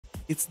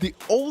It's the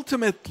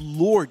ultimate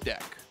lore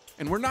deck,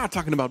 and we're not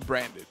talking about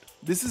branded.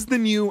 This is the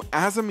new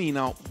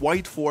Azamina,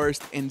 White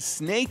Forest, and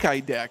Snake Eye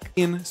deck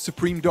in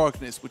Supreme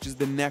Darkness, which is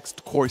the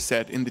next core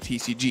set in the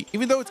TCG.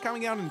 Even though it's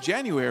coming out in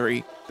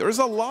January, there's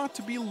a lot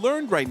to be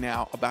learned right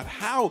now about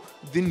how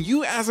the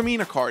new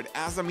Azamina card,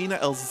 Azamina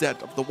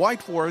LZ of the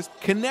White Forest,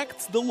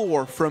 connects the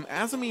lore from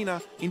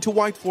Azamina into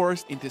White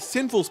Forest, into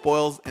Sinful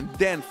Spoils, and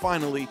then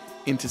finally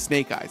into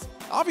Snake Eyes.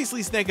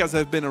 Obviously, Snake Eyes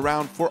have been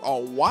around for a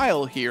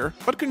while here,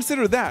 but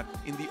consider that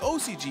in the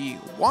OCG,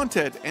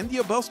 Wanted and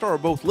Diabellstar are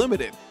both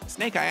limited.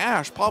 Snake Eye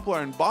Ash,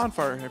 Poplar, and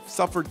Bonfire have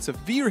suffered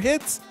severe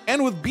hits,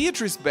 and with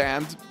Beatrice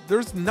banned,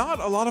 there's not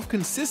a lot of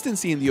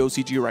consistency in the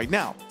OCG right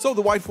now. So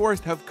the White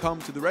Forest have come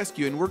to the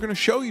rescue, and we're going to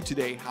show you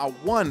today how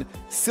one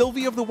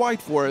Sylvie of the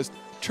White Forest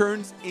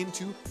turns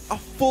into a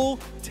full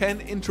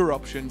 10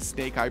 interruption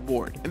Snake Eye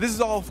board. And this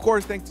is all, of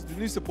course, thanks to the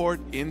new support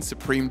in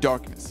Supreme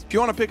Darkness. If you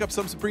want to pick up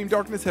some Supreme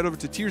Darkness, head over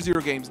to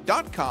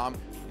tier0games.com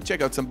and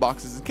check out some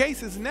boxes and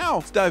cases. Now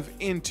let's dive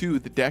into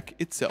the deck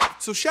itself.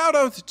 So shout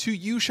out to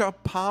Yusha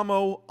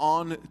Pamo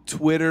on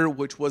Twitter,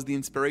 which was the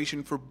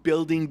inspiration for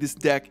building this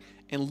deck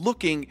and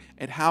looking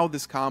at how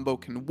this combo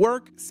can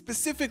work,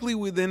 specifically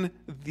within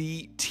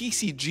the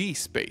TCG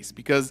space,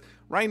 because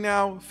right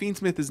now,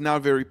 Fiendsmith is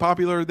not very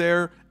popular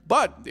there,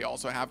 but they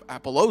also have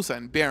Apollosa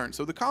and Baron.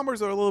 So the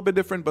combos are a little bit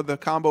different, but the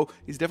combo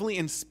is definitely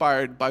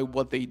inspired by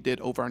what they did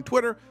over on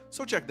Twitter,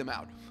 so check them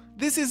out.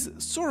 This is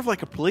sort of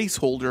like a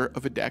placeholder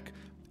of a deck.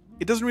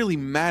 It doesn't really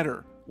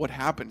matter what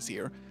happens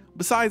here,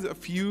 besides a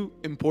few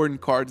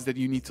important cards that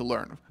you need to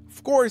learn.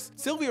 Of course,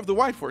 Sylvie of the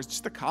White Forest,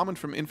 just a common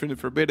from Infinite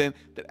Forbidden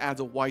that adds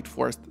a White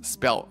Forest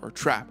spell or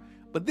trap.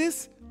 But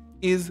this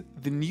is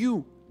the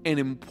new and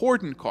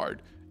important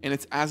card, and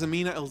it's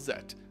Azamina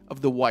LZ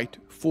of the White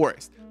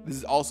Forest. This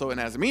is also an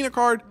Azamina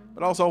card,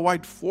 but also a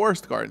White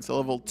Forest card. It's a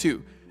level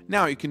 2.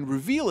 Now you can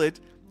reveal it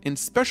and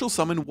special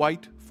summon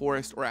White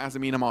Forest or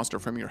Azamina monster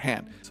from your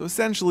hand. So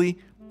essentially,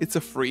 it's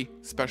a free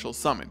special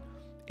summon.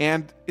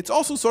 And it's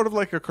also sort of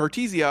like a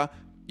Cartesia.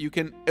 You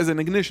can, as an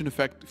ignition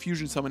effect,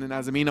 fusion summon an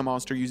Azamina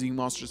monster using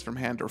monsters from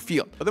hand or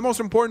field. But the most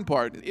important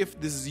part, if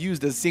this is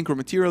used as synchro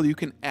material, you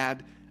can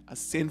add a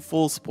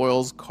Sinful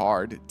Spoils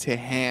card to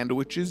hand,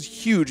 which is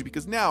huge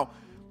because now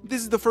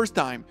this is the first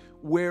time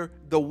where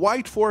the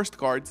White Forest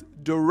cards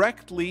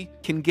directly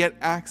can get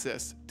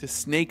access to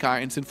Snake Eye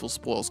and Sinful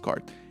Spoils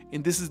card.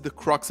 And this is the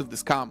crux of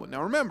this combo.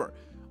 Now remember,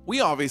 we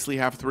obviously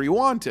have 3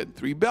 Wanted,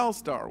 3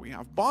 Diabellstar, we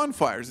have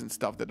Bonfires and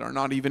stuff that are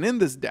not even in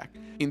this deck.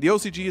 In the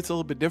OCG, it's a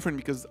little bit different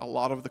because a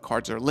lot of the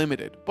cards are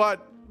limited.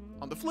 But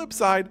on the flip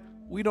side,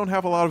 we don't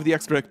have a lot of the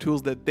extra deck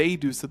tools that they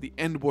do, so the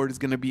end board is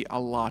going to be a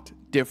lot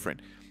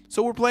different.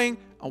 So we're playing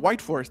a White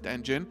Forest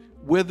engine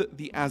with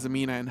the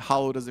Azamina and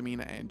Hallowed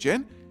Azamina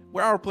engine.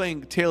 We are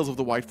playing Tales of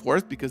the White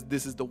Forest because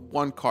this is the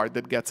one card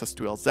that gets us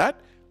to LZ.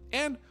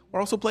 And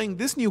we're also playing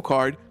this new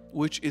card,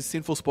 which is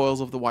Sinful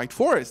Spoils of the White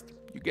Forest.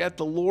 You get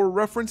the lore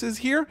references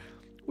here,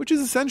 which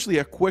is essentially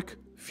a quick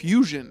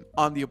fusion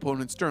on the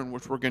opponent's turn,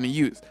 which we're going to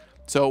use.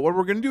 So what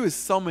we're going to do is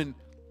summon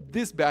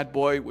this bad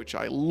boy, which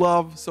I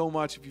love so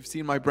much. If you've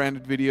seen my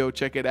branded video,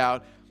 check it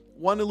out.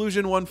 1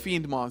 illusion, 1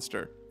 fiend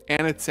monster.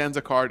 And it sends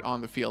a card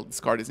on the field.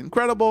 This card is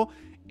incredible.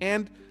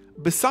 And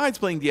besides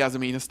playing the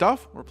Azamina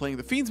stuff, we're playing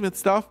the Fiendsmith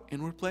stuff,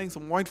 and we're playing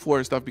some White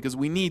Forest stuff because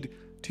we need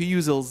to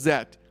use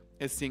LZ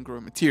as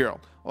synchro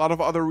material. A lot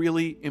of other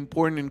really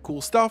important and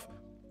cool stuff.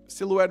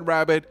 Silhouette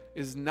Rabbit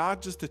is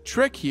not just a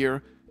trick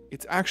here,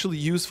 it's actually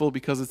useful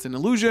because it's an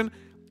illusion,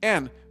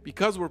 and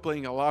because we're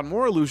playing a lot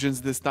more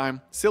illusions this time,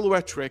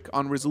 Silhouette Trick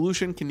on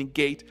resolution can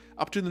negate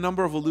up to the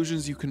number of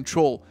illusions you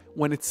control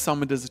when it's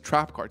summoned as a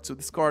trap card. So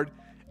this card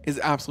is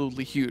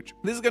absolutely huge.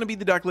 This is going to be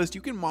the deck list.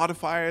 You can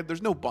modify it.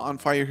 There's no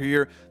Bonfire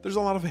here. There's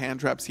a lot of hand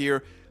traps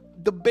here.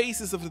 The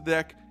basis of the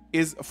deck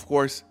is, of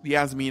course, the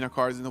Azamina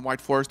cards and the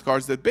White Forest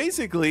cards that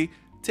basically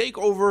take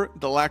over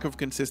the lack of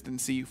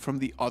consistency from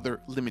the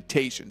other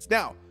limitations.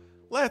 Now,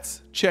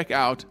 let's check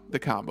out the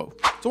combo.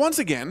 So once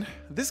again,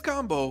 this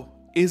combo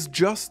is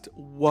just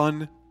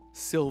one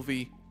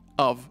Sylvie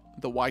of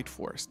the White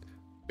Forest.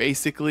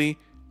 Basically,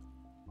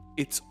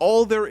 it's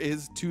all there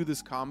is to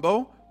this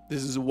combo.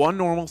 This is one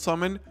normal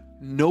summon,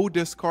 no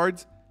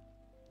discards.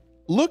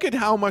 Look at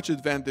how much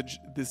advantage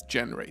this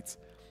generates.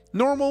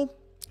 Normal,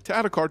 to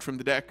add a card from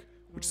the deck,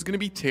 which is going to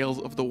be Tales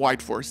of the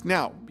White Forest.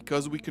 Now,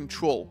 because we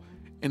control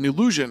an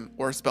illusion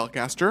or a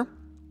spellcaster,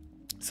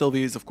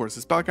 Sylvie is of course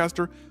a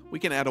spellcaster, we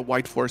can add a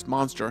White Forest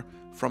monster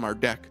from our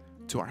deck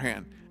to our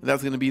hand. And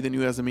that's going to be the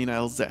new Azamina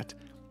LZ.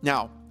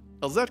 Now,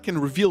 LZ can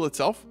reveal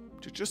itself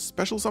to just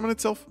special summon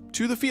itself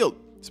to the field.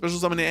 Special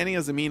summon any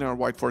Azamina or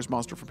White Forest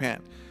monster from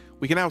hand.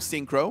 We can now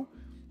synchro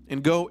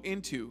and go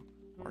into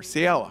our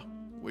Ciela,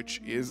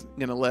 which is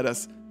going to let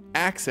us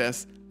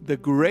access the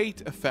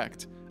great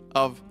effect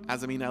of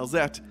Azamina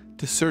LZ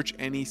to search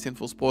any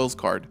Sinful Spoils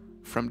card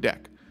from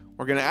deck.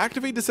 We're going to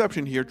activate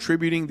Deception here,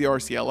 tributing the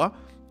Arciela,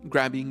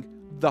 grabbing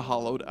the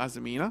Hallowed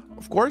Azamina,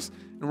 of course,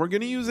 and we're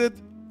going to use it,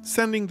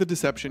 sending the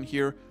Deception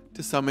here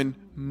to summon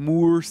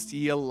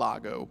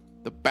Murcielago,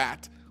 the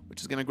bat,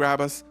 which is going to grab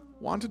us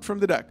Wanted from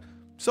the deck.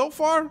 So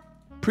far,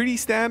 Pretty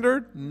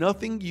standard,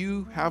 nothing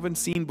you haven't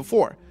seen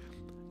before.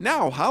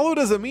 Now, Hallowed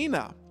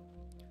Azamina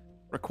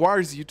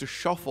requires you to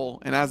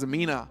shuffle an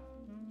Azamina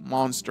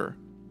monster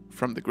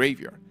from the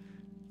graveyard.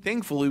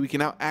 Thankfully, we can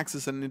now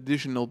access an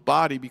additional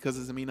body because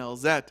Azamina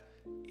LZ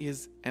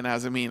is an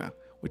Azamina,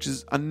 which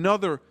is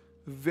another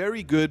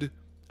very good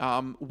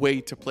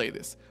way to play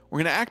this. We're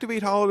going to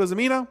activate Hallowed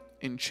Azamina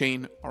and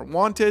chain our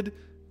Wanted,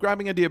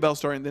 grabbing a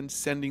Diabellstar and then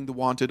sending the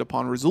Wanted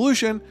upon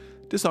resolution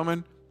to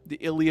summon the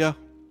Ilia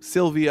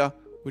Sylvia,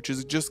 which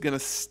is just going to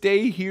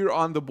stay here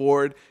on the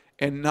board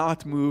and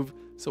not move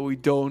so we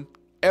don't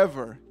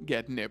ever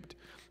get nibbed.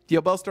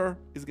 Diabellstar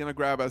is going to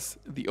grab us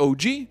the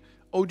OG.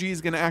 OG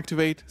is going to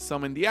activate,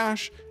 summon the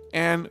Ash,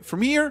 and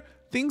from here,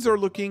 things are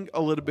looking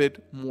a little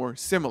bit more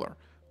similar.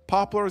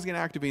 Poplar is going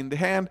to activate in the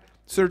hand,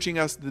 searching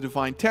us the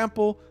Divine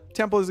Temple.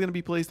 Temple is going to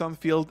be placed on the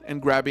field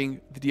and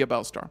grabbing the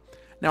Diabellstar.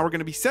 Now we're going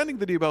to be sending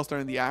the Diabellstar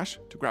in the Ash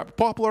to grab a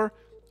Poplar.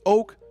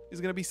 Oak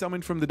is going to be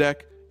summoned from the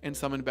deck and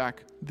summon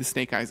back the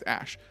Snake Eyes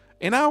Ash.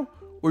 And now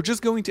we're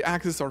just going to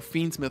access our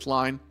Fiendsmith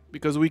line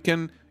because we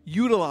can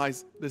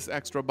utilize this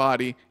extra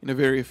body in a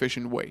very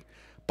efficient way.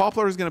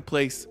 Poplar is going to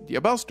place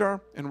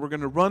Diabellstar, and we're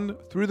going to run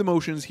through the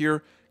motions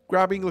here,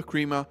 grabbing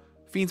Lacrima,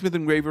 Fiendsmith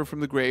Engraver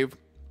from the grave,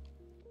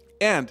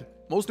 and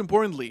most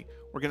importantly,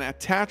 we're going to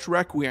attach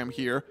Requiem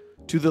here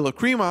to the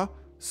Lacrima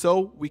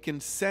so we can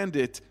send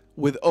it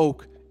with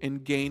Oak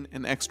and gain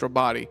an extra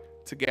body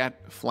to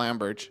get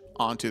Flamberge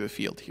onto the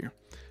field here.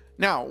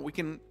 Now, we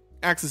can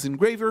access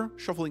Engraver,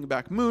 shuffling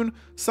back Moon,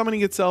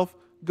 summoning itself,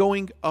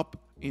 going up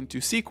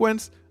into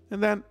sequence,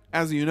 and then,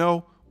 as you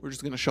know, we're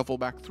just going to shuffle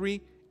back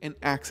 3 and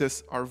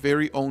access our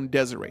very own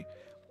Desiree.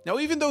 Now,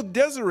 even though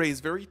Desiree is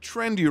very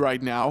trendy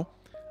right now,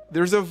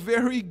 there's a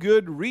very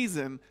good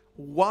reason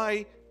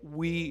why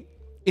we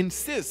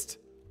insist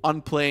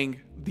on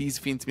playing these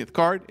Fiendsmith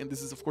card, and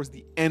this is, of course,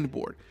 the end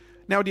board.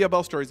 Now,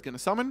 Diabellstar is going to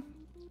summon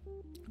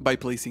by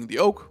placing the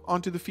Oak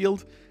onto the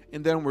field,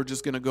 and then we're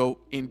just going to go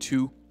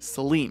into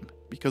Selene,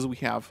 because we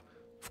have,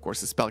 of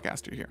course, a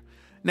Spellcaster here.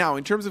 Now,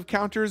 in terms of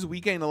counters, we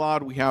gain a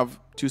lot. We have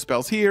 2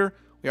 spells here.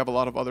 We have a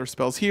lot of other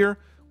spells here.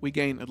 We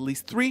gain at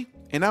least 3,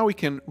 and now we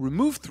can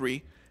remove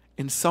 3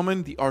 and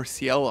summon the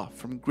Arciella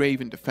from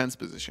grave in defense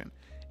position.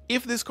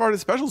 If this card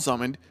is special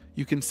summoned,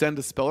 you can send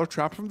a spell or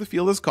trap from the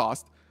field as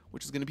cost,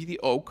 which is going to be the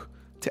Oak,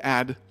 to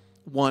add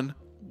 1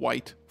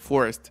 White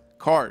Forest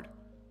card.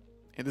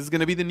 And this is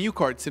going to be the new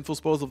card, Sinful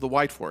Spoils of the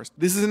White Forest.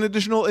 This is an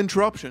additional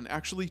interruption,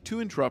 actually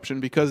 2 interruption,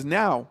 because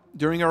now,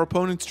 during our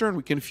opponent's turn,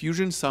 we can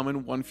fusion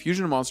summon 1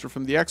 fusion monster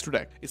from the extra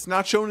deck. It's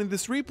not shown in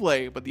this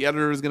replay, but the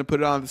editor is going to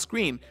put it on the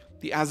screen.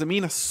 The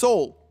Azamina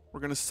Soul, we're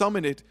going to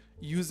summon it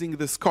using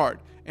this card.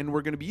 And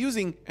we're going to be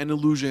using an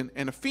Illusion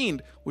and a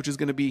Fiend, which is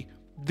going to be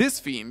this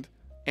Fiend,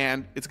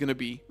 and it's going to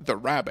be the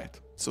Rabbit.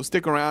 So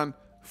stick around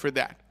for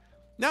that.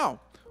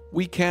 Now,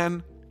 we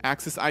can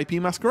access IP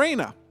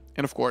Masquerena.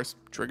 And of course,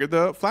 trigger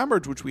the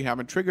Flamberge, which we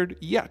haven't triggered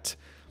yet.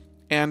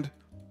 And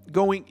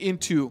going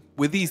into,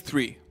 with these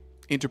 3,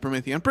 into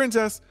Promethean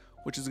Princess,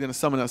 which is going to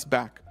summon us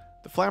back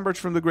the Flamberge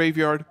from the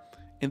graveyard,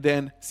 and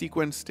then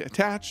sequence to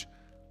attach.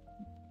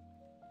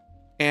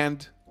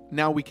 And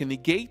now we can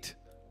negate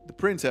the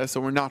Princess,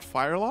 so we're not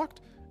fire-locked,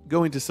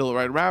 go into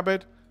Silhouette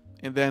Rabbit,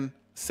 and then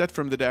set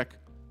from the deck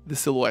the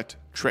Silhouette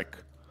Trick.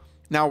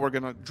 Now we're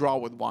going to draw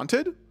with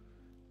Wanted,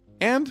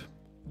 and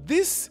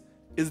this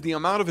is the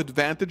amount of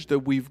advantage that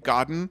we've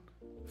gotten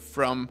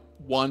from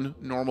 1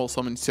 normal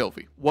summon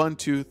Sylvie. 1,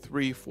 2,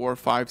 3, 4,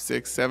 5,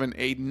 6, 7,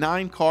 8,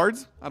 9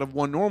 cards out of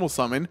 1 normal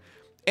summon.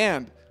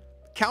 And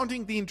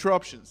counting the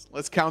interruptions,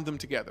 let's count them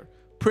together.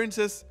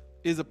 Princess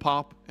is a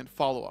pop and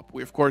follow-up.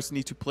 We, of course,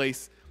 need to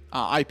place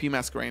IP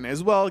Masquerena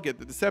as well, get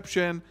the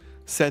Deception,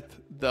 set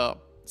the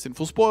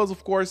Sinful Spoils,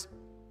 of course.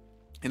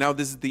 And now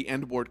this is the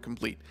end board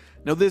complete.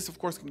 Now this, of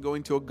course, can go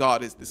into a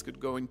Goddess. This could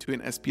go into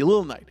an SP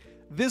Lil Knight.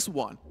 This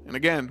one, and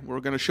again,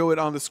 we're going to show it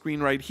on the screen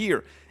right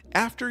here.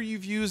 After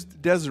you've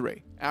used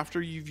Desiree, after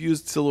you've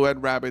used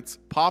Silhouette Rabbit's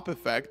pop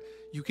effect,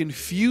 you can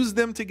fuse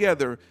them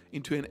together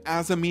into an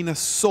Azamina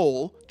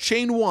Soul.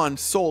 Chain 1,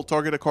 Soul,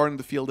 target a card in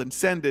the field and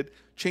send it.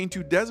 Chain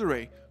 2,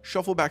 Desiree,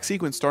 shuffle back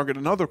sequence, target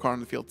another card in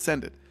the field,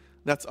 send it.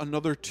 That's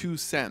another 2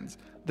 sends.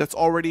 That's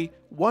already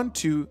 1,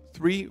 2,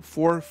 3,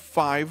 4,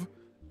 5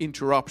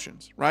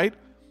 interruptions, right?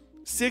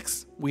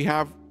 6, we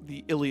have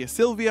the Ilia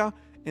Sylvia.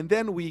 And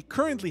then we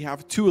currently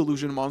have 2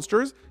 illusion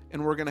monsters,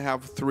 and we're going to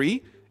have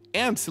 3,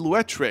 and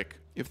Silhouette Trick.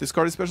 If this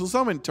card is special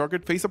summoned,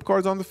 target face-up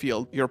cards on the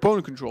field your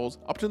opponent controls,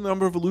 up to the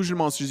number of illusion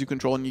monsters you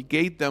control, and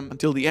negate them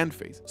until the end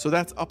phase. So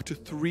that's up to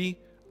 3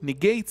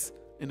 negates,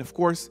 and of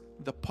course,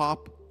 the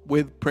pop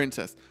with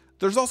Princess.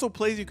 There's also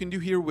plays you can do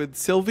here with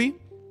Sylvie,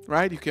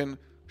 right? You can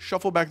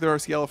shuffle back the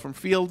Arciella from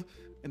field,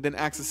 and then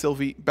access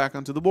Sylvie back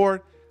onto the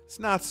board. It's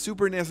not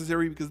super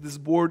necessary because this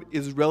board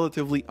is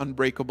relatively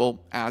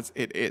unbreakable as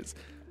it is.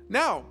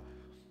 Now,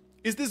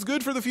 is this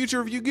good for the future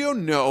of Yu-Gi-Oh?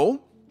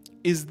 No.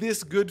 Is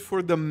this good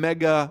for the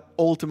Mega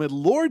Ultimate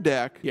Lore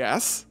deck?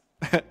 Yes.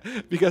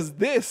 Because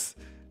this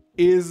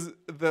is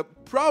the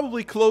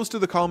probably close to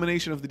the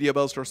culmination of the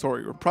Diabellstar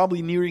story. We're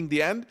probably nearing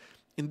the end,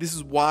 and this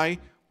is why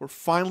We're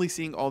finally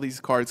seeing all these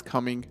cards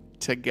coming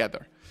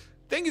together.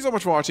 Thank you so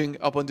much for watching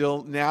up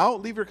until now.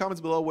 Leave your comments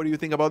below. What do you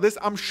think about this?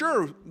 I'm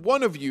sure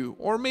one of you,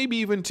 or maybe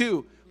even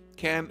two,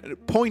 can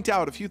point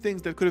out a few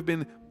things that could have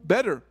been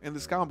better in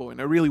this combo,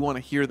 and I really want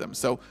to hear them.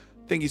 So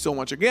thank you so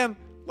much again.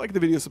 Like the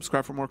video,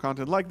 subscribe for more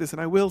content like this,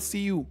 and I will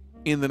see you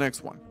in the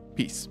next one.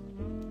 Peace.